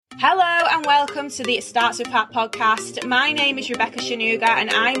Hello and welcome to the It Starts With Pat podcast. My name is Rebecca Shanuga and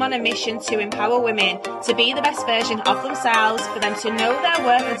I'm on a mission to empower women to be the best version of themselves, for them to know their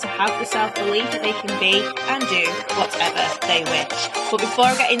worth and to have the self-belief that they can be and do whatever they wish. But before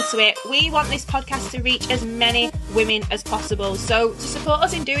I get into it, we want this podcast to reach as many women as possible. So to support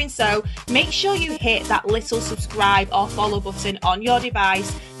us in doing so, make sure you hit that little subscribe or follow button on your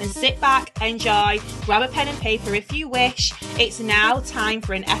device and sit back, enjoy, grab a pen and paper if you wish. It's now time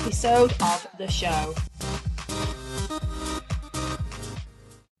for an episode of the show.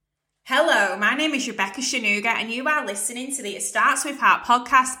 Hello, my name is Rebecca Shanuga and you are listening to the It Starts With Heart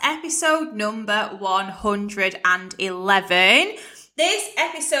podcast, episode number 111. This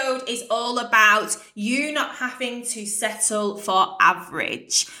episode is all about you not having to settle for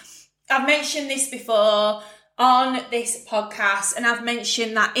average. I've mentioned this before on this podcast, and I've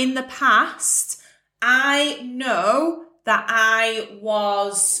mentioned that in the past, I know that I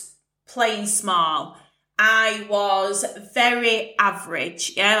was playing small. I was very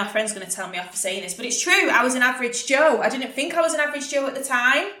average. Yeah, my friend's going to tell me off for saying this, but it's true. I was an average Joe. I didn't think I was an average Joe at the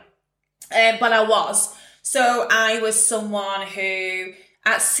time, but I was. So I was someone who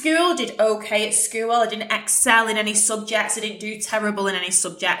at school did okay at school. I didn't excel in any subjects. I didn't do terrible in any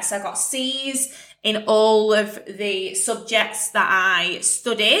subjects. I got C's in all of the subjects that I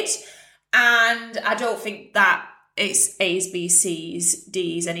studied. And I don't think that it's A's, B's, C's,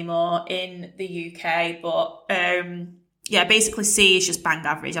 D's anymore in the UK. But basically C is just bang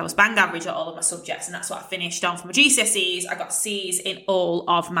average. I was bang average at all of my subjects, and that's what I finished on for my GCSEs. I got C's in all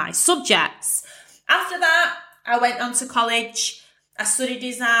of my subjects. After that, I went on to college. I studied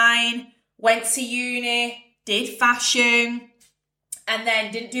design, went to uni, did fashion, and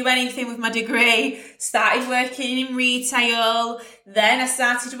then didn't do anything with my degree, started working in retail, then I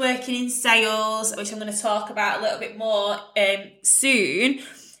started working in sales, which I'm going to talk about a little bit more soon.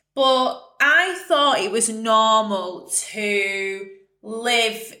 But I thought it was normal to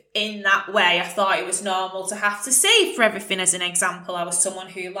live in that way. I thought it was normal to have to save for everything. As an example, I was someone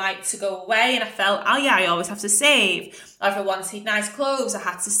who liked to go away and I felt, oh yeah, I always have to save. Or if I wanted nice clothes, I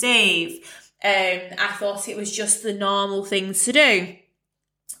had to save. I thought it was just the normal thing to do.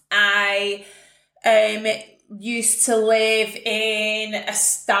 I used to live in a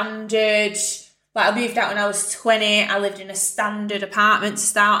standard, I moved out when I was 20. I lived in a standard apartment to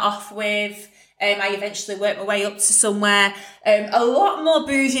start off with. I eventually worked my way up to somewhere a lot more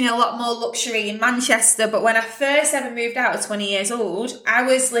bougie and a lot more luxury in Manchester. But when I first ever moved out at 20 years old, I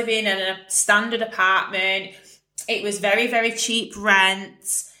was living in a standard apartment. It was very, very cheap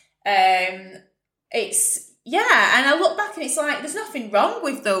rent. And I look back and it's like, there's nothing wrong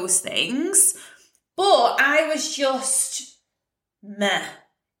with those things. But I was just meh,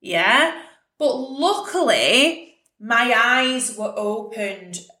 yeah? But luckily, my eyes were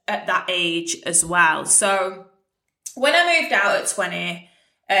opened at that age as well. So when I moved out at 20,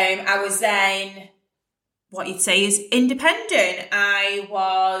 I was then what you'd say is independent. I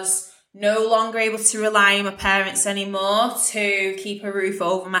was no longer able to rely on my parents anymore to keep a roof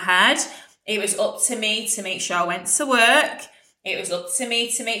over my head. It was up to me to make sure I went to work. It was up to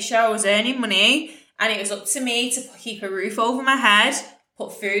me to make sure I was earning money. And it was up to me to keep a roof over my head,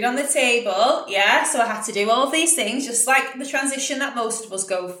 put food on the table. Yeah, so I had to do all of these things, just like the transition that most of us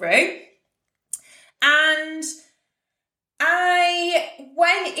go through. And I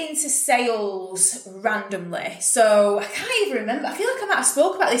went into sales randomly. So I can't even remember. I feel like I might have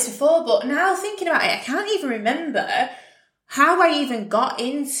spoke about this before, but now thinking about it, I can't even remember how I even got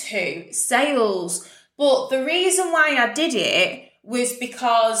into sales. But the reason why I did it was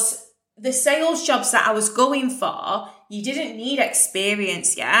because the sales jobs that I was going for, you didn't need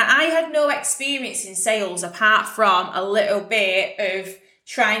experience, yeah? I had no experience in sales apart from a little bit of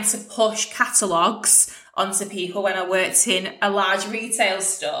trying to push catalogues onto people when I worked in a large retail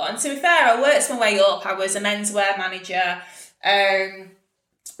store. And to be fair, I worked my way up. I was a menswear manager,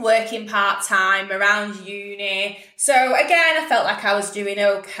 working part-time around uni. So again, I felt like I was doing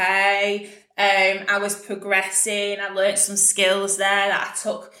okay. I was progressing. I learnt some skills there that I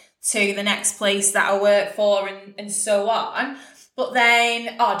took to the next place that I worked for and so on. But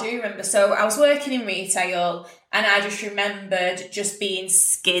then, I do remember, so I was working in retail and I just remembered just being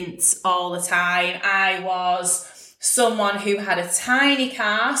skint all the time. I was someone who had a tiny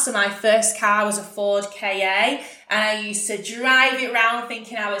car. So my first car was a Ford Ka, and I used to drive it around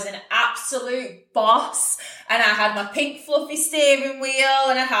thinking I was an absolute boss. And I had my pink fluffy steering wheel,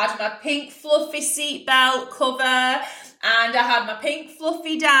 and I had my pink fluffy seatbelt cover, and I had my pink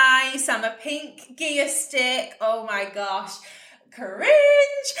fluffy dice and my pink gear stick. Oh my gosh. cringe.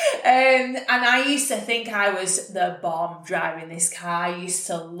 And I used to think I was the bomb driving this car. I used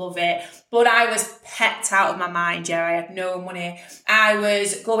to love it. But I was pecked out of my mind, yeah. I had no money. I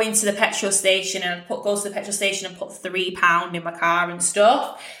was going to the petrol station and go to the petrol station and put £3 in my car and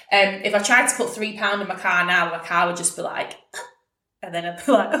stuff. If I tried to put £3 in my car now, my car would just be like... And then I'd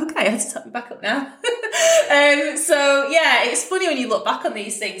be like, okay, I have to top you back up now. So, yeah, it's funny when you look back on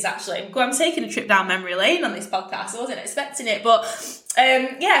these things, actually. I'm taking a trip down memory lane on this podcast. I wasn't expecting it. But, so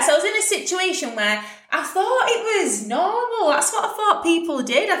I was in a situation where I thought it was normal. That's what I thought people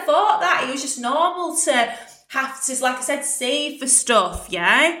did. I thought that it was just normal to have to, like I said, save for stuff,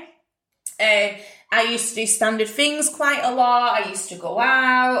 yeah? I used to do standard things quite a lot. I used to go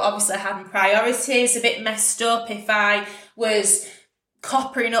out. Obviously, I had my priorities a bit messed up. If I was...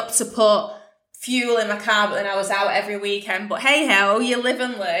 coppering up to put fuel in my car, but then I was out every weekend. But hey ho, you live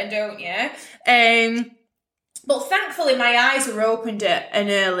and learn, don't you? But thankfully my eyes were opened at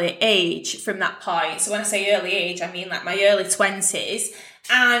an early age from that point. So when I say early age, I mean like my early 20s.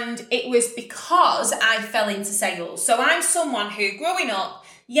 And it was because I fell into sales. So I'm someone who, growing up,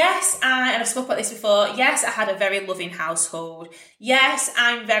 yes, and I've spoken about this before, yes, I had a very loving household. Yes,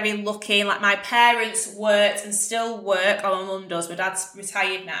 I'm very lucky. Like, my parents worked and still work, or my mum does, my dad's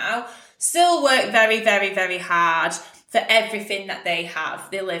retired now, still work very, very, very hard for everything that they have.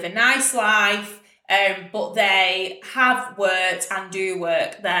 They live a nice life, but they have worked and do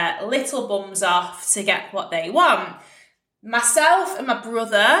work their little bums off to get what they want. Myself and my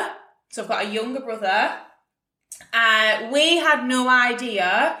brother, so I've got a younger brother, we had no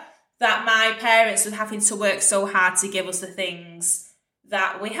idea that my parents were having to work so hard to give us the things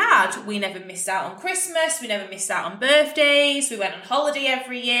that we had. We never missed out on Christmas. We never missed out on birthdays. We went on holiday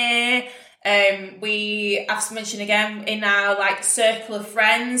every year. I've mentioned again, in our like circle of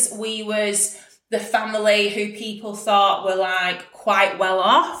friends, we was the family who people thought were like quite well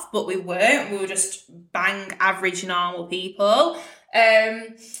off, but we weren't. We were just bang average normal people.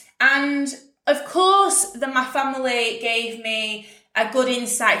 And of course, my family gave me a good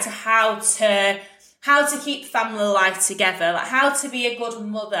insight to how to keep family life together, like how to be a good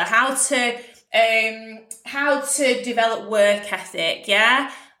mother, how to develop work ethic,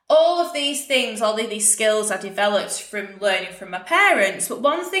 yeah? All of these things, all of these skills I developed from learning from my parents. But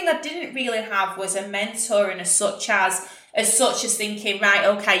one thing I didn't really have was a mentor, and as such as thinking, right,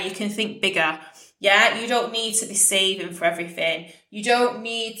 okay, you can think bigger. Yeah, you don't need to be saving for everything. You don't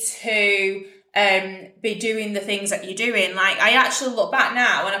need to be doing the things that you're doing. Like, I actually look back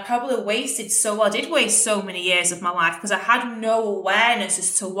now and I did waste so many years of my life because I had no awareness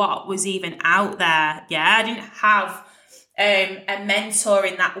as to what was even out there. Yeah, I didn't have a mentor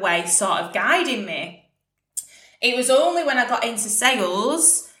in that way sort of guiding me. It was only when I got into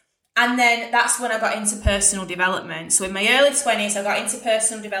sales, and then that's when I got into personal development. So in my early 20s, I got into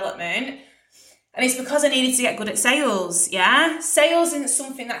personal development. And it's because I needed to get good at sales, yeah? Sales isn't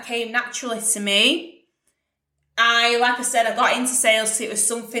something that came naturally to me. Like I said, I got into sales because it was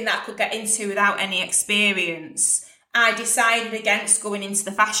something that I could get into without any experience. I decided against going into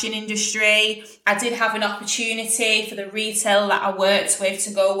the fashion industry. I did have an opportunity for the retail that I worked with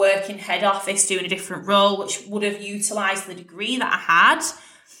to go work in head office doing a different role, which would have utilised the degree that I had.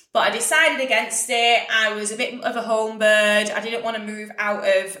 But I decided against it. I was a bit of a home bird. I didn't want to move out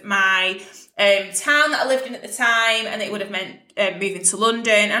of my town that I lived in at the time, and it would have meant moving to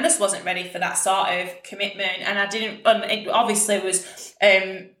London. I just wasn't ready for that sort of commitment, and I didn't. It obviously was.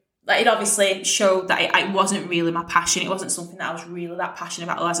 It obviously showed that it wasn't really my passion. It wasn't something that I was really that passionate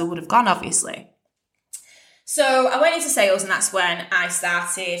about, otherwise I would have gone, obviously. So I went into sales, and that's when I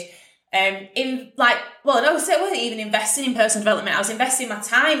started. I wasn't even investing in personal development. I was investing my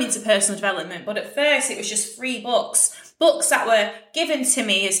time into personal development, but at first it was just free books that were given to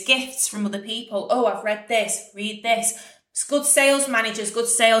me as gifts from other people. Oh, I've read this, read this. It's good sales managers, good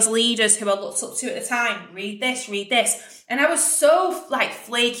sales leaders who I looked up to at the time. Read this. And I was so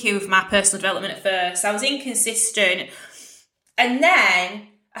flaky with my personal development at first. I was inconsistent. And then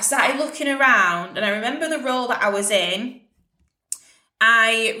I started looking around, and I remember the role that I was in.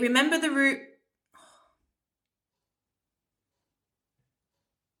 I remember the route.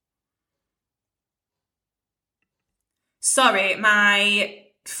 Sorry, I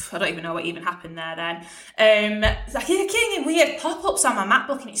don't even know what even happened there then. It's like you're getting weird pop-ups on my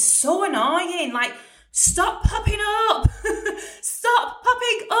MacBook, and it's so annoying. Like, stop popping up. Stop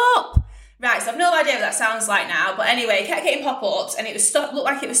popping up. Right, so I've no idea what that sounds like now. But anyway, it kept getting pop-ups, and looked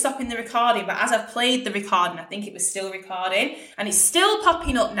like it was stopping the recording. But as I've played the recording, I think it was still recording. And it's still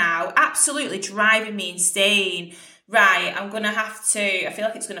popping up now, absolutely driving me insane. Right, I'm going to have to... I feel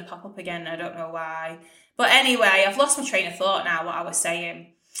like it's going to pop up again. I don't know why. But anyway, I've lost my train of thought now, what I was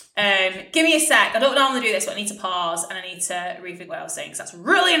saying. Give me a sec. I don't normally do this, but I need to pause and I need to rethink what I was saying because that's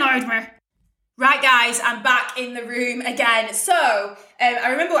really annoyed me. Right, guys, I'm back in the room again. So,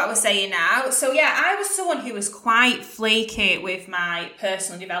 I remember what I was saying now. So, yeah, I was someone who was quite flaky with my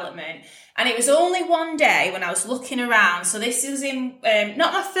personal development. And it was only one day when I was looking around. So this was in,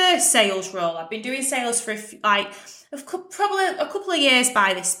 not my first sales role. I've been doing sales for probably a couple of years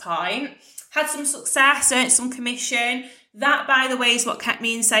by this point. Had some success, earned some commission. That, by the way, is what kept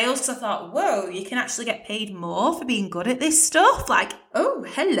me in sales because I thought, whoa, you can actually get paid more for being good at this stuff. Like, oh,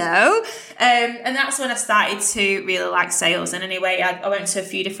 hello. And that's when I started to really like sales. And anyway, I went to a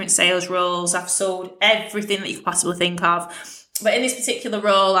few different sales roles. I've sold everything that you could possibly think of. But in this particular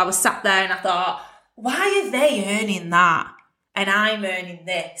role, I was sat there and I thought, why are they earning that? And I'm earning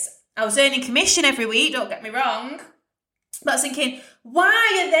this. I was earning commission every week, don't get me wrong. But I was thinking,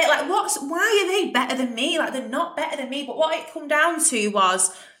 why are they better than me? Like, they're not better than me. But what it come down to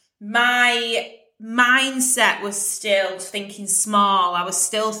was my mindset was still thinking small. I was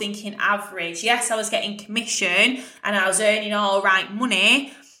still thinking average. Yes, I was getting commission and I was earning all right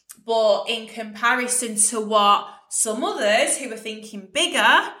money. But in comparison to what some others who were thinking bigger,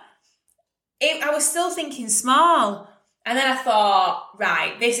 I was still thinking small. And then I thought,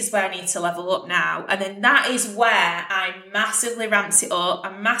 right, this is where I need to level up now. And then that is where I massively ramped it up.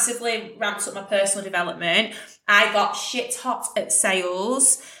 I massively ramped up my personal development. I got shit hot at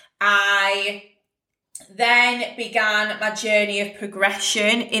sales. I then began my journey of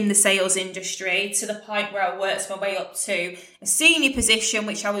progression in the sales industry to the point where I worked my way up to a senior position,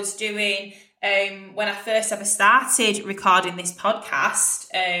 which I was doing when I first ever started recording this podcast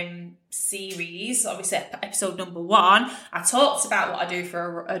series. Obviously, episode number 1, I talked about what I do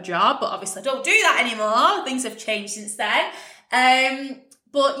for a job, but obviously I don't do that anymore. Things have changed since then.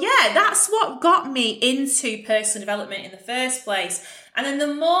 But yeah, that's what got me into personal development in the first place. And then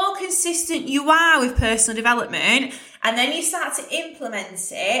the more consistent you are with personal development, and then you start to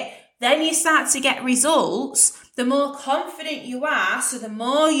implement it, then you start to get results, the more confident you are. So the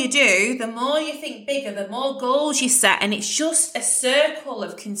more you do, the more you think bigger, the more goals you set. And it's just a circle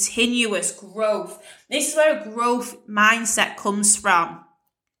of continuous growth. This is where a growth mindset comes from.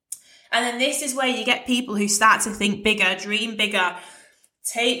 And then this is where you get people who start to think bigger, dream bigger,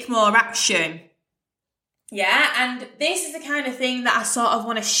 take more action. Yeah, and this is the kind of thing that I sort of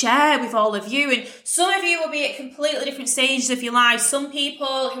want to share with all of you. And some of you will be at completely different stages of your life. Some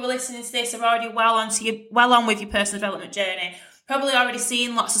people who are listening to this are already well on with your personal development journey. Probably already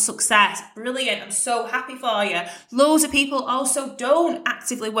seeing lots of success. Brilliant. I'm so happy for you. Loads of people also don't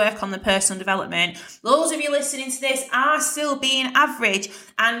actively work on the personal development. Loads of you listening to this are still being average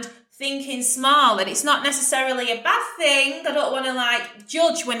and thinking small, and it's not necessarily a bad thing. I don't want to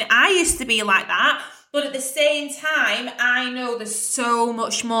judge when I used to be like that. But at the same time, I know there's so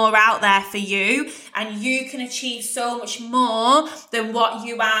much more out there for you, and you can achieve so much more than what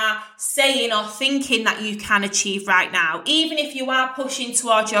you are saying or thinking that you can achieve right now. Even if you are pushing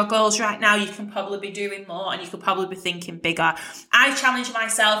towards your goals right now, you can probably be doing more and you could probably be thinking bigger. I challenge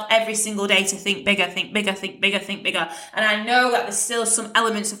myself every single day to think bigger, think bigger, think bigger, think bigger. And I know that there's still some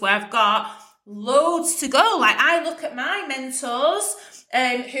elements of where I've got loads to go. Like, I look at my mentors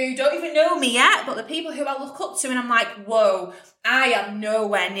who don't even know me yet, but the people who I look up to, and I'm like, whoa, I am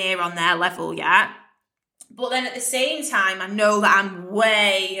nowhere near on their level yet. But then at the same time, I know that I'm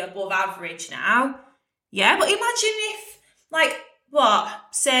way above average now. Yeah, but imagine if,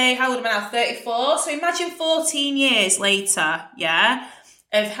 how old am I now? 34? So imagine 14 years later, yeah,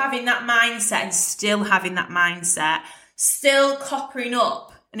 of having that mindset and still having that mindset, still coppering up.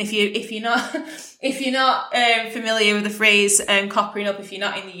 And if you're not familiar with the phrase coppering up, if you're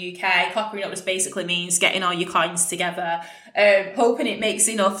not in the UK, coppering up just basically means getting all your coins together, hoping it makes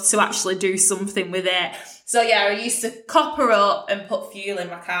enough to actually do something with it. So yeah, I used to copper up and put fuel in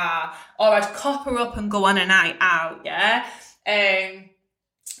my car, or I'd copper up and go on a night out, yeah.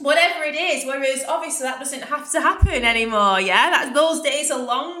 Whatever it is, whereas obviously that doesn't have to happen anymore, yeah? Those days are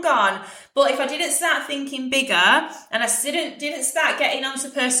long gone. But if I didn't start thinking bigger, and I didn't start getting onto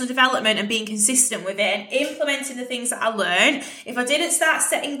personal development and being consistent with it and implementing the things that I learned, if I didn't start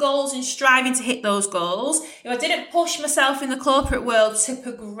setting goals and striving to hit those goals, if I didn't push myself in the corporate world to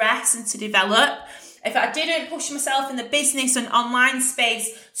progress and to develop, if I didn't push myself in the business and online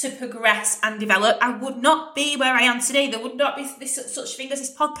space to progress and develop, I would not be where I am today. There would not be such thing as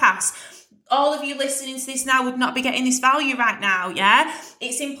this podcast. All of you listening to this now would not be getting this value right now, yeah?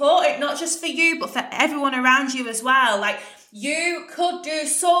 It's important, not just for you, but for everyone around you as well. Like, You could do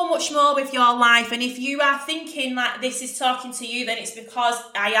so much more with your life. And if you are thinking like this is talking to you, then it's because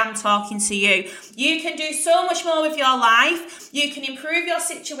I am talking to you. You can do so much more with your life. You can improve your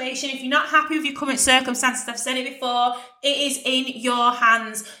situation. If you're not happy with your current circumstances, I've said it before, it is in your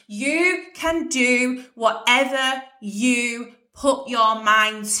hands. You can do whatever you put your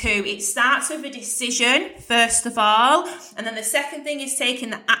mind to. It starts with a decision, first of all. And then the second thing is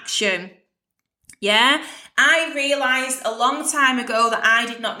taking the action. Yeah, I realised a long time ago that I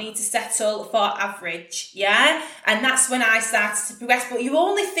did not need to settle for average, yeah? And that's when I started to progress. But you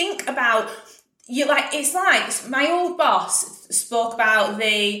only think about, it's like my old boss spoke about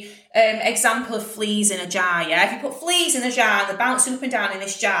the example of fleas in a jar, yeah? If you put fleas in a jar and they're bouncing up and down in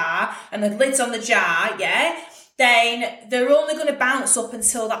this jar and the lid's on the jar, yeah? Then they're only going to bounce up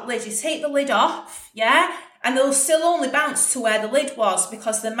until that lid. You take the lid off, yeah? And they'll still only bounce to where the lid was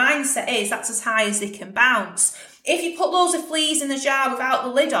because the mindset is that's as high as they can bounce. If you put loads of fleas in the jar without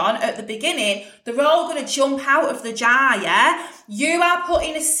the lid on at the beginning, they're all going to jump out of the jar, yeah? You are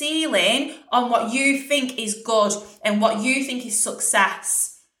putting a ceiling on what you think is good and what you think is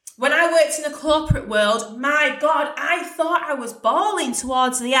success. When I worked in the corporate world, my God, I thought I was balling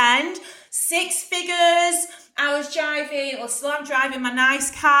towards the end. 6 figures, I was driving, or still I'm driving my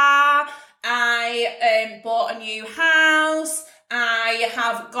nice car. I bought a new house. I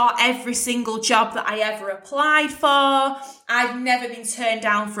have got every single job that I ever applied for. I've never been turned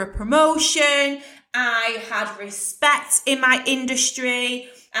down for a promotion. I had respect in my industry.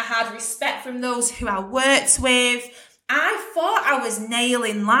 I had respect from those who I worked with. I thought I was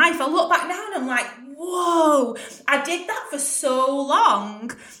nailing life. I look back now and I'm like, whoa, I did that for so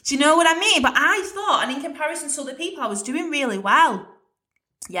long. Do you know what I mean? But I thought, and in comparison to other people, I was doing really well.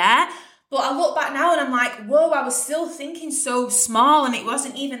 Yeah? But I look back now and I'm like, whoa, I was still thinking so small and it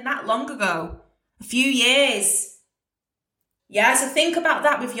wasn't even that long ago. A few years. Yeah, so think about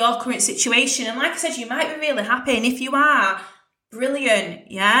that with your current situation. And like I said, you might be really happy. And if you are,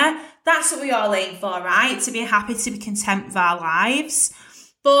 brilliant, yeah? That's what we all aim for, right? To be happy, to be content with our lives.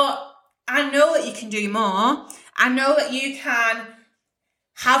 But I know that you can do more. I know that you can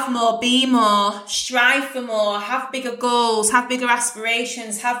have more, be more, strive for more, have bigger goals, have bigger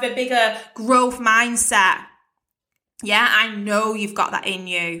aspirations, have a bigger growth mindset. Yeah, I know you've got that in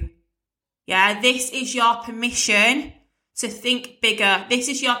you. Yeah, this is your permission to think bigger. This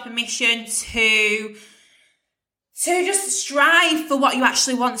is your permission to just strive for what you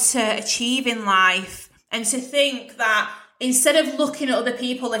actually want to achieve in life and to think that instead of looking at other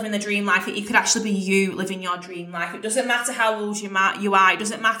people living the dream life, that you could actually be you living your dream life. It doesn't matter how old you are. It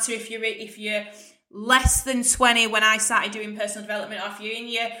doesn't matter if you're less than 20 when I started doing personal development, or if you're in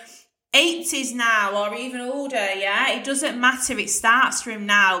your 80s now or even older, yeah? It doesn't matter. It starts from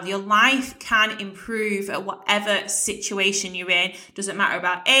now. Your life can improve at whatever situation you're in. It doesn't matter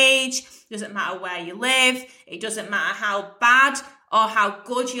about age. It doesn't matter where you live. It doesn't matter how bad or how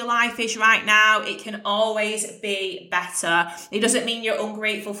good your life is right now. It can always be better. It doesn't mean you're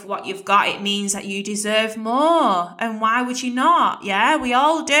ungrateful for what you've got. It means that you deserve more. And why would you not? Yeah, we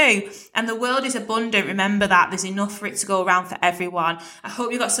all do. And the world is abundant. Remember that. There's enough for it to go around for everyone. I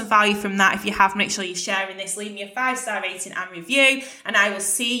hope you got some value from that. If you have, make sure you're sharing this. Leave me a 5-star rating and review. And I will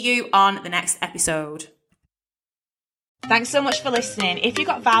see you on the next episode. Thanks so much for listening. If you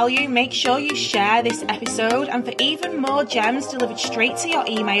got value, make sure you share this episode. And for even more gems delivered straight to your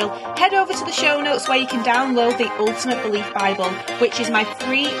email, head over to the show notes where you can download the Ultimate Belief Bible, which is my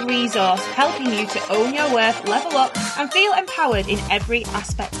free resource helping you to own your worth, level up, and feel empowered in every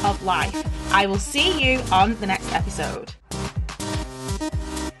aspect of life. I will see you on the next episode.